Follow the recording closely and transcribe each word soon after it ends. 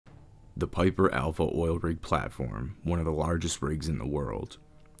The Piper Alpha oil rig platform, one of the largest rigs in the world.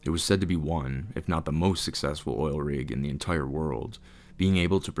 It was said to be one, if not the most successful oil rig in the entire world, being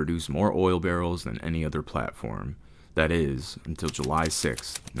able to produce more oil barrels than any other platform. That is, until July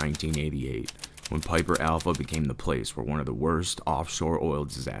 6, 1988, when Piper Alpha became the place where one of the worst offshore oil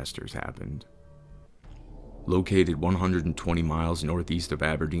disasters happened. Located 120 miles northeast of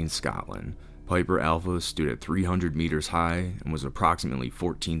Aberdeen, Scotland, Piper Alpha stood at 300 meters high and was approximately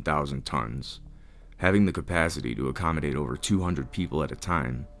 14,000 tons, having the capacity to accommodate over 200 people at a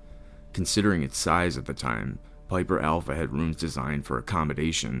time. Considering its size at the time, Piper Alpha had rooms designed for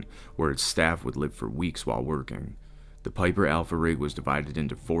accommodation where its staff would live for weeks while working. The Piper Alpha rig was divided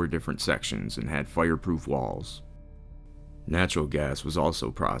into 4 different sections and had fireproof walls. Natural gas was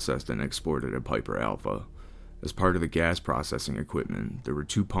also processed and exported at Piper Alpha. As part of the gas processing equipment, there were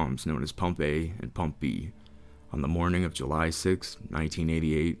 2 pumps known as Pump A and Pump B. On the morning of July 6,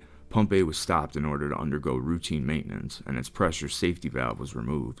 1988, Pump A was stopped in order to undergo routine maintenance, and its pressure safety valve was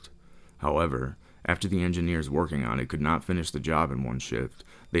removed. However, after the engineers working on it could not finish the job in one shift,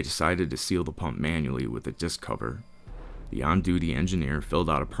 they decided to seal the pump manually with a disc cover. The on-duty engineer filled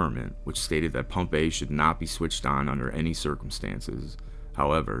out a permit, which stated that Pump A should not be switched on under any circumstances.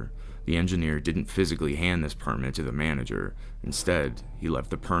 However, the engineer didn't physically hand this permit to the manager. Instead, he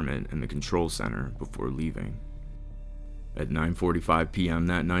left the permit in the control center before leaving. At 9:45 p.m.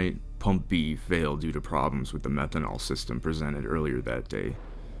 that night, Pump B failed due to problems with the methanol system presented earlier that day.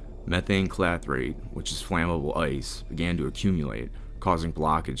 Methane clathrate, which is flammable ice, began to accumulate, causing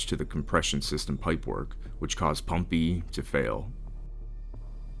blockage to the compression system pipework, which caused Pump B to fail.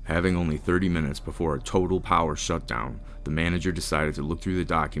 Having only 30 minutes before a total power shutdown, the manager decided to look through the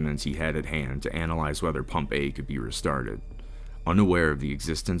documents he had at hand to analyze whether Pump A could be restarted. Unaware of the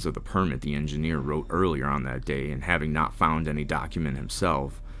existence of the permit the engineer wrote earlier on that day and having not found any document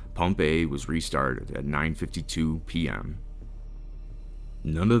himself, Pump A was restarted at 9:52 p.m.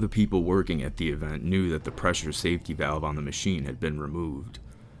 None of the people working at the event knew that the pressure safety valve on the machine had been removed.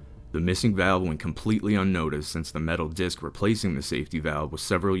 The missing valve went completely unnoticed since the metal disc replacing the safety valve was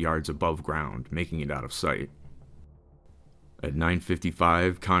several yards above ground, making it out of sight. At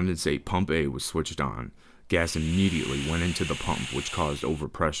 9:55, condensate Pump A was switched on. Gas immediately went into the pump, which caused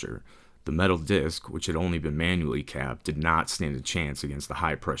overpressure. The metal disc, which had only been manually capped, did not stand a chance against the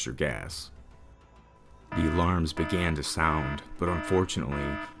high-pressure gas. The alarms began to sound, but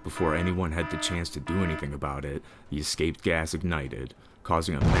unfortunately, before anyone had the chance to do anything about it, the escaped gas ignited,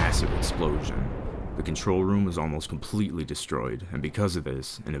 causing a massive explosion. The control room was almost completely destroyed, and because of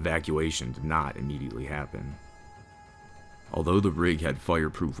this, an evacuation did not immediately happen. Although the rig had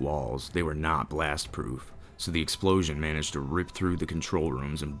fireproof walls, they were not blast-proof, so the explosion managed to rip through the control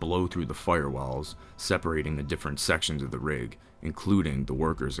rooms and blow through the firewalls, separating the different sections of the rig, including the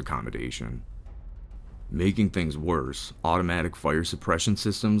workers' accommodation. Making things worse, automatic fire suppression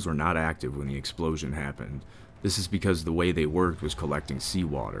systems were not active when the explosion happened. This is because the way they worked was collecting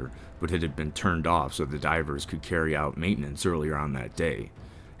seawater, but it had been turned off so the divers could carry out maintenance earlier on that day.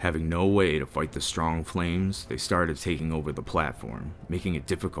 Having no way to fight the strong flames, they started taking over the platform, making it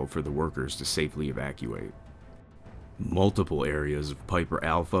difficult for the workers to safely evacuate. Multiple areas of Piper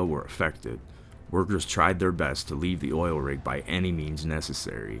Alpha were affected. Workers tried their best to leave the oil rig by any means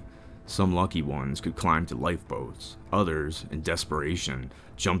necessary. Some lucky ones could climb to lifeboats. Others, in desperation,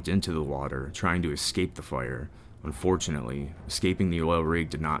 jumped into the water, trying to escape the fire. Unfortunately, escaping the oil rig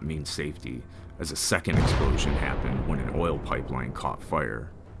did not mean safety, as a second explosion happened when an oil pipeline caught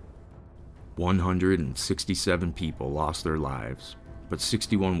fire. 167 people lost their lives, but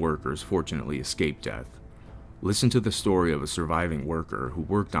 61 workers fortunately escaped death. Listen to the story of a surviving worker who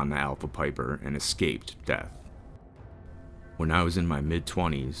worked on the Alpha Piper and escaped death. When I was in my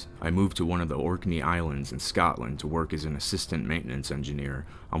mid-20s, I moved to one of the Orkney Islands in Scotland to work as an assistant maintenance engineer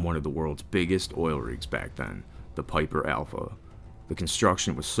on one of the world's biggest oil rigs back then, the Piper Alpha. The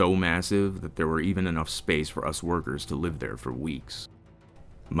construction was so massive that there were even enough space for us workers to live there for weeks.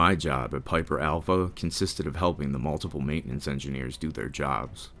 My job at Piper Alpha consisted of helping the multiple maintenance engineers do their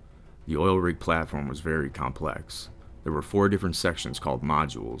jobs. The oil rig platform was very complex. There were 4 different sections called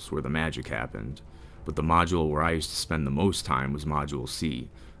modules where the magic happened. But the module where I used to spend the most time was Module C,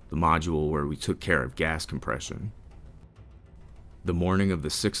 the module where we took care of gas compression. The morning of the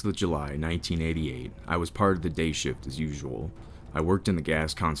 6th of July, 1988, I was part of the day shift as usual. I worked in the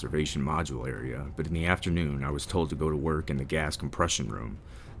gas conservation module area, but in the afternoon I was told to go to work in the gas compression room.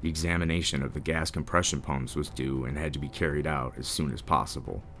 The examination of the gas compression pumps was due and had to be carried out as soon as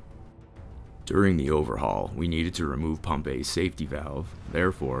possible. During the overhaul, we needed to remove Pump A's safety valve.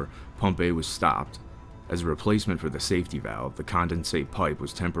 Therefore, Pump A was stopped. As a replacement for the safety valve, the condensate pipe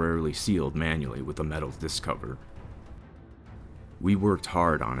was temporarily sealed manually with a metal disc cover. We worked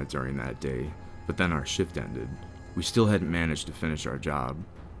hard on it during that day, but then our shift ended. We still hadn't managed to finish our job.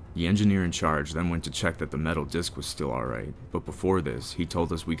 The engineer in charge then went to check that the metal disc was still alright, but before this, he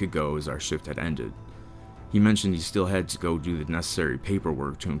told us we could go as our shift had ended. He mentioned he still had to go do the necessary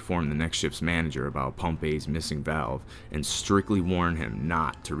paperwork to inform the next shift's manager about Pump A's missing valve, and strictly warn him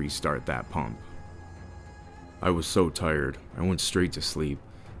not to restart that pump. I was so tired, I went straight to sleep.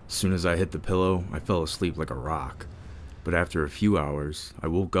 As soon as I hit the pillow, I fell asleep like a rock. But after a few hours, I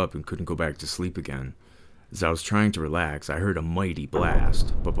woke up and couldn't go back to sleep again. As I was trying to relax, I heard a mighty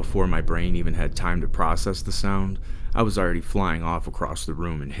blast, but before my brain even had time to process the sound, I was already flying off across the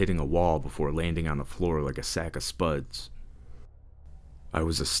room and hitting a wall before landing on the floor like a sack of spuds. I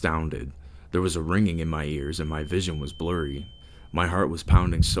was astounded. There was a ringing in my ears and my vision was blurry. My heart was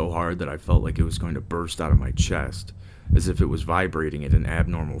pounding so hard that I felt like it was going to burst out of my chest, as if it was vibrating at an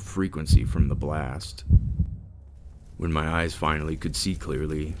abnormal frequency from the blast. When my eyes finally could see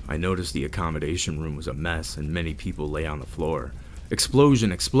clearly, I noticed the accommodation room was a mess and many people lay on the floor.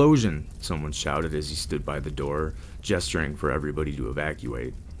 "Explosion! Explosion!" someone shouted as he stood by the door, gesturing for everybody to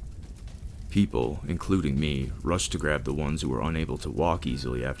evacuate. People, including me, rushed to grab the ones who were unable to walk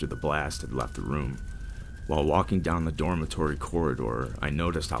easily after the blast had left the room. While walking down the dormitory corridor, I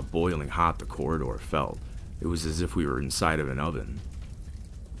noticed how boiling hot the corridor felt. It was as if we were inside of an oven.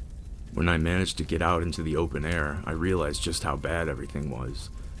 When I managed to get out into the open air, I realized just how bad everything was.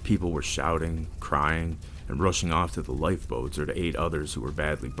 People were shouting, crying, and rushing off to the lifeboats or to aid others who were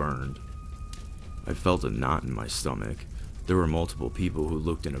badly burned. I felt a knot in my stomach. There were multiple people who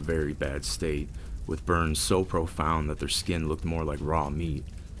looked in a very bad state, with burns so profound that their skin looked more like raw meat.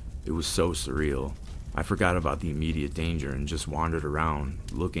 It was so surreal. I forgot about the immediate danger and just wandered around,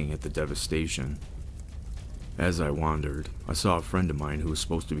 looking at the devastation. As I wandered, I saw a friend of mine who was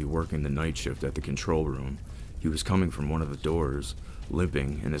supposed to be working the night shift at the control room. He was coming from one of the doors,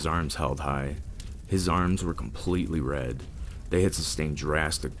 limping and his arms held high. His arms were completely red. They had sustained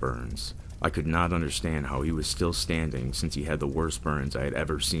drastic burns. I could not understand how he was still standing since he had the worst burns I had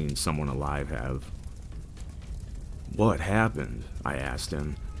ever seen someone alive have. "What happened?" I asked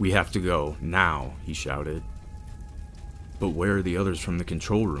him. "We have to go, now," he shouted. "But where are the others from the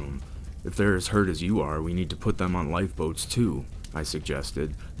control room? If they're as hurt as you are, we need to put them on lifeboats too," I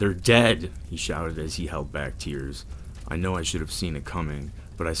suggested. "They're dead," he shouted as he held back tears. I know I should have seen it coming,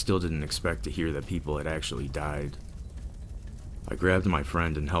 but I still didn't expect to hear that people had actually died. I grabbed my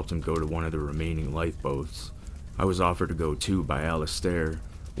friend and helped him go to one of the remaining lifeboats. I was offered to go too by Alistair,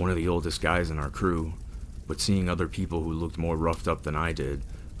 one of the oldest guys in our crew, but seeing other people who looked more roughed up than I did,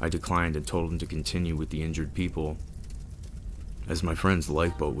 I declined and told him to continue with the injured people. As my friend's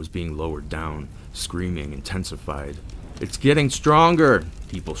lifeboat was being lowered down, screaming intensified. "It's getting stronger!"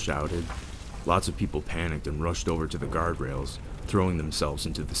 people shouted. Lots of people panicked and rushed over to the guardrails, throwing themselves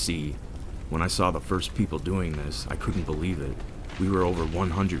into the sea. When I saw the first people doing this, I couldn't believe it. We were over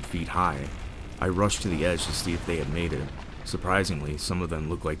 100 feet high. I rushed to the edge to see if they had made it. Surprisingly, some of them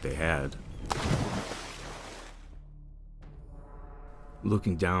looked like they had.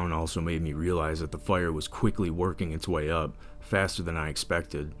 Looking down also made me realize that the fire was quickly working its way up, faster than I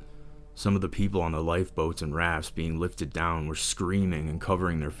expected. Some of the people on the lifeboats and rafts being lifted down were screaming and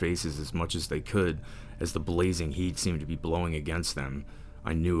covering their faces as much as they could as the blazing heat seemed to be blowing against them.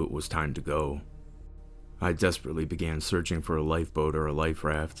 I knew it was time to go. I desperately began searching for a lifeboat or a life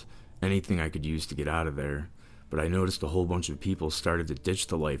raft, anything I could use to get out of there, but I noticed a whole bunch of people started to ditch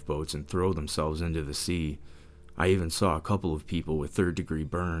the lifeboats and throw themselves into the sea. I even saw a couple of people with third-degree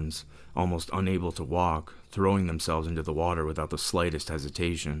burns, almost unable to walk, throwing themselves into the water without the slightest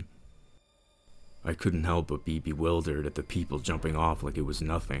hesitation. I couldn't help but be bewildered at the people jumping off like it was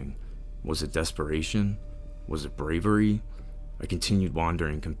nothing. Was it desperation? Was it bravery? I continued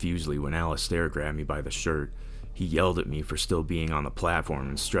wandering confusedly when Alistair grabbed me by the shirt. He yelled at me for still being on the platform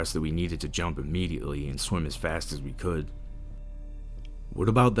and stressed that we needed to jump immediately and swim as fast as we could. "What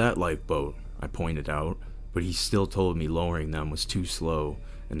about that lifeboat?" I pointed out, but he still told me lowering them was too slow,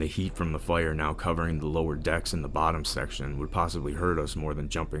 and the heat from the fire now covering the lower decks and the bottom section would possibly hurt us more than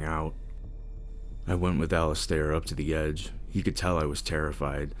jumping out. I went with Alistair up to the edge. He could tell I was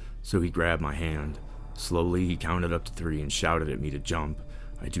terrified, so he grabbed my hand. Slowly, he counted up to 3 and shouted at me to jump.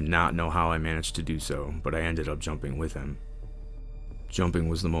 I do not know how I managed to do so, but I ended up jumping with him. Jumping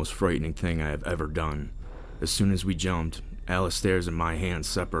was the most frightening thing I have ever done. As soon as we jumped, Alistair's and my hands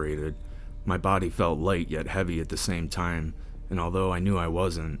separated. My body felt light yet heavy at the same time, and although I knew I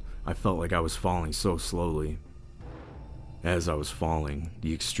wasn't, I felt like I was falling so slowly. As I was falling,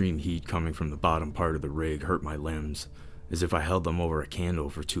 the extreme heat coming from the bottom part of the rig hurt my limbs, as if I held them over a candle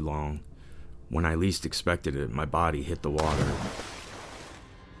for too long. When I least expected it, my body hit the water.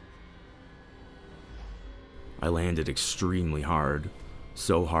 I landed extremely hard,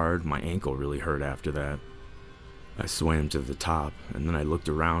 so hard my ankle really hurt after that. I swam to the top, and then I looked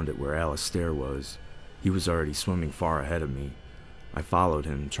around at where Alistair was. He was already swimming far ahead of me. I followed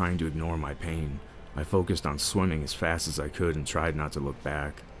him, trying to ignore my pain. I focused on swimming as fast as I could and tried not to look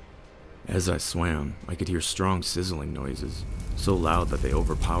back. As I swam, I could hear strong sizzling noises, so loud that they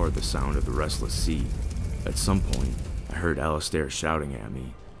overpowered the sound of the restless sea. At some point, I heard Alistair shouting at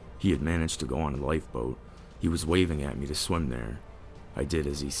me. He had managed to go on a lifeboat. He was waving at me to swim there. I did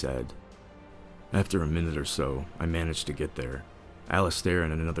as he said. After a minute or so, I managed to get there. Alistair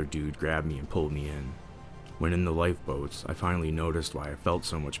and another dude grabbed me and pulled me in. When in the lifeboats, I finally noticed why I felt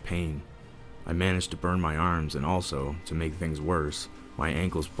so much pain. I managed to burn my arms, and also, to make things worse, my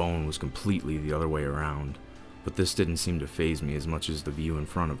ankle's bone was completely the other way around. But this didn't seem to faze me as much as the view in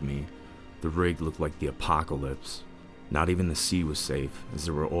front of me. The rig looked like the apocalypse. Not even the sea was safe, as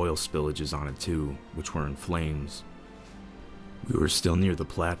there were oil spillages on it too, which were in flames. We were still near the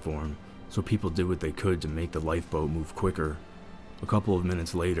platform, so people did what they could to make the lifeboat move quicker. A couple of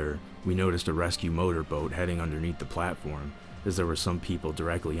minutes later, we noticed a rescue motorboat heading underneath the platform, as there were some people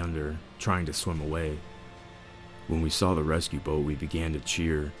directly under, trying to swim away. When we saw the rescue boat, we began to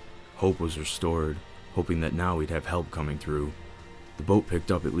cheer. Hope was restored, hoping that now we'd have help coming through. The boat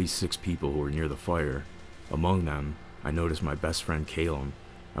picked up at least 6 people who were near the fire. Among them, I noticed my best friend Caleb.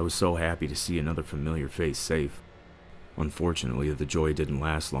 I was so happy to see another familiar face safe. Unfortunately, the joy didn't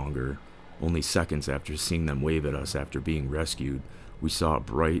last longer. Only seconds after seeing them wave at us after being rescued, we saw a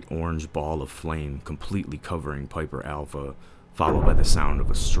bright orange ball of flame completely covering Piper Alpha, followed by the sound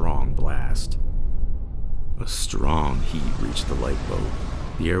of a strong blast. A strong heat reached the lifeboat.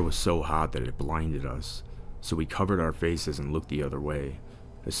 The air was so hot that it blinded us, so we covered our faces and looked the other way.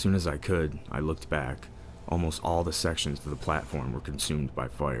 As soon as I could, I looked back. Almost all the sections of the platform were consumed by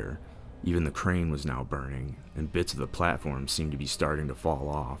fire. Even the crane was now burning, and bits of the platform seemed to be starting to fall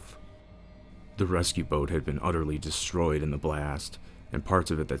off. The rescue boat had been utterly destroyed in the blast, and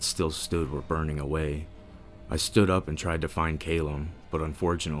parts of it that still stood were burning away. I stood up and tried to find Caleb, but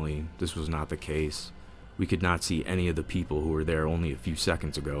unfortunately, this was not the case. We could not see any of the people who were there only a few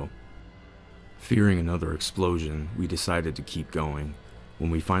seconds ago. Fearing another explosion, we decided to keep going. When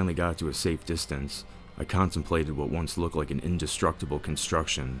we finally got to a safe distance, I contemplated what once looked like an indestructible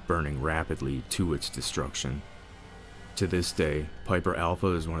construction burning rapidly to its destruction. To this day, Piper Alpha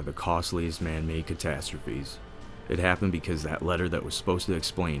is one of the costliest man-made catastrophes. It happened because that letter that was supposed to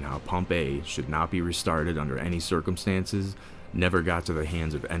explain how Pump A should not be restarted under any circumstances never got to the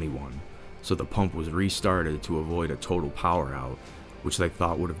hands of anyone, so the pump was restarted to avoid a total power out, which they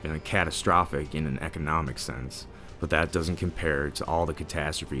thought would have been catastrophic in an economic sense, but that doesn't compare to all the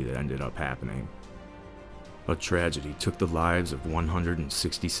catastrophe that ended up happening. A tragedy took the lives of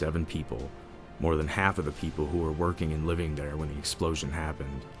 167 people, more than half of the people who were working and living there when the explosion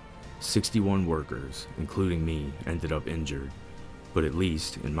happened. 61 workers, including me, ended up injured, but at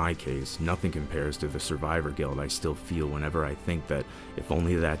least, in my case, nothing compares to the survivor guilt I still feel whenever I think that if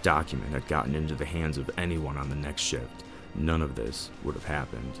only that document had gotten into the hands of anyone on the next shift, none of this would have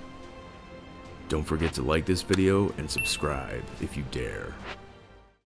happened. Don't forget to like this video and subscribe if you dare.